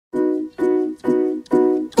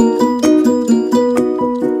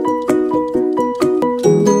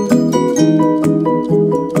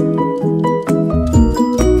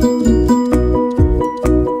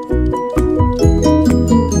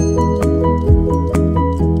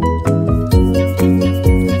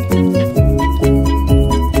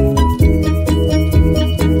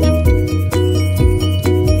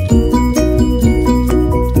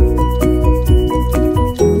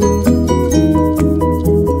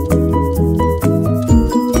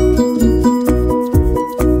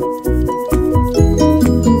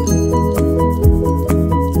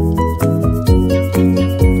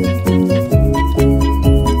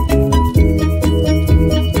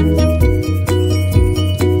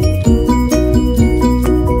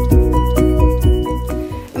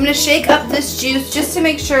shake up this juice just to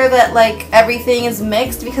make sure that like everything is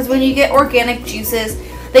mixed, because when you get organic juices,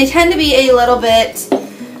 they tend to be a little bit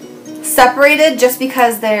separated just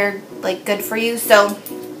because they're like good for you. So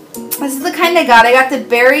this is the kind I got. I got the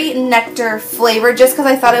berry nectar flavor just because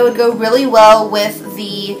I thought it would go really well with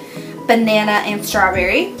the banana and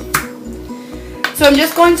strawberry. So I'm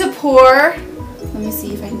just going to pour, let me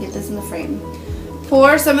see if I can get this in the frame.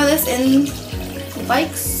 Pour some of this in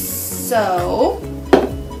like so.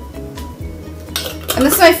 And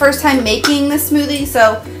this is my first time making this smoothie,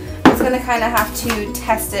 so I'm just going to kind of have to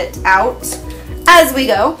test it out as we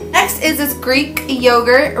go. Next is this Greek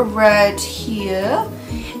yogurt right here.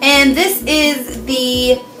 And this is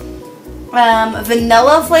the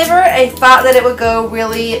vanilla flavor. I thought that it would go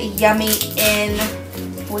really yummy in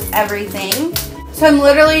with everything. So I'm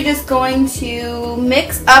literally just going to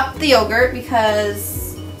mix up the yogurt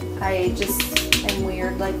because I'm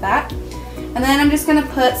weird like that. And then I'm just going to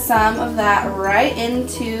put some of that right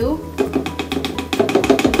into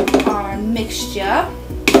our mixture.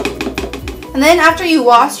 And then after you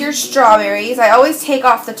wash your strawberries, I always take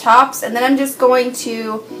off the tops, and then I'm just going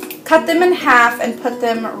to cut them in half and put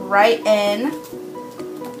them right in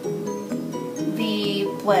the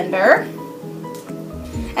blender.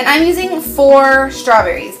 And I'm using 4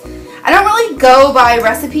 strawberries. I don't really go by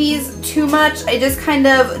recipes too much. I just kind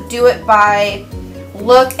of do it by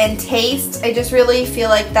look and taste. I just really feel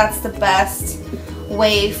like that's the best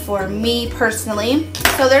way for me personally.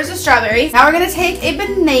 So there's the strawberries. Now we're going to take a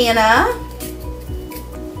banana.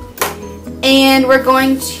 And we're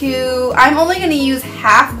going to, I'm only going to use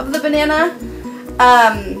half of the banana,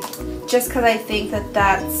 just because I think that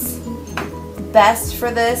that's best for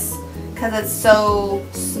this, because it's so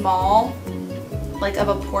small, like of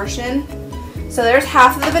a portion. So there's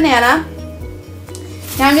half of the banana.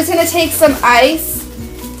 Now I'm just going to take some ice,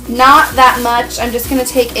 not that much, I'm just going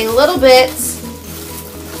to take a little bit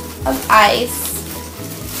of ice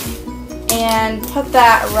and put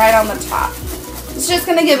that right on the top. It's just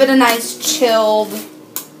going to give it a nice chilled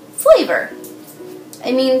flavor.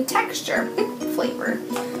 I mean texture. Flavor.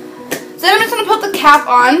 So then I'm just going to put the cap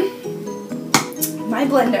on my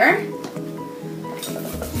blender.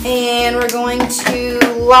 And we're going to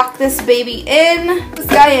lock this baby in, this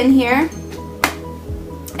guy in here,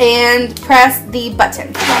 and press the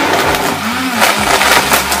button.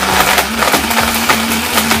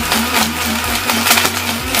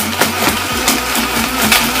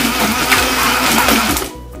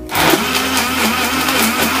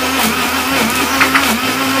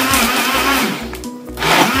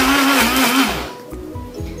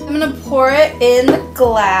 Pour it in the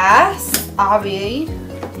glass, obviously.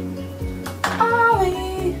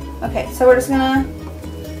 Okay, so we're just gonna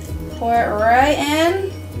pour it right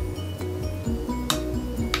in.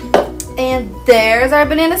 And there's our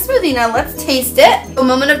banana smoothie. Now let's taste it. A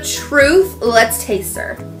moment of truth, let's taste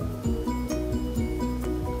her.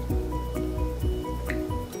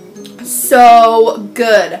 So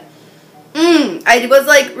good. I was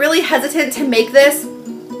like really hesitant to make this,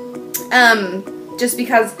 just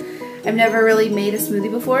because I've never really made a smoothie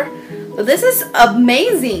before, but this is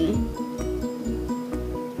amazing.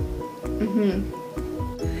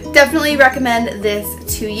 Definitely recommend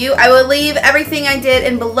this to you. I will leave everything I did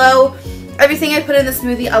in below. Everything I put in the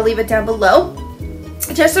smoothie, I'll leave it down below.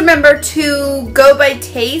 Just remember to go by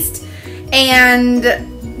taste and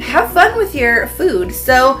have fun with your food.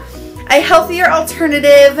 So a healthier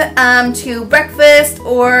alternative to breakfast,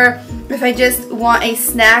 or if I just want a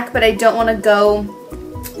snack but I don't want to go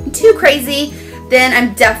too crazy, then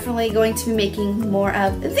I'm definitely going to be making more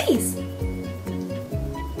of these.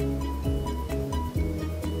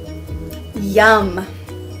 Yum.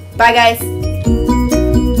 Bye guys.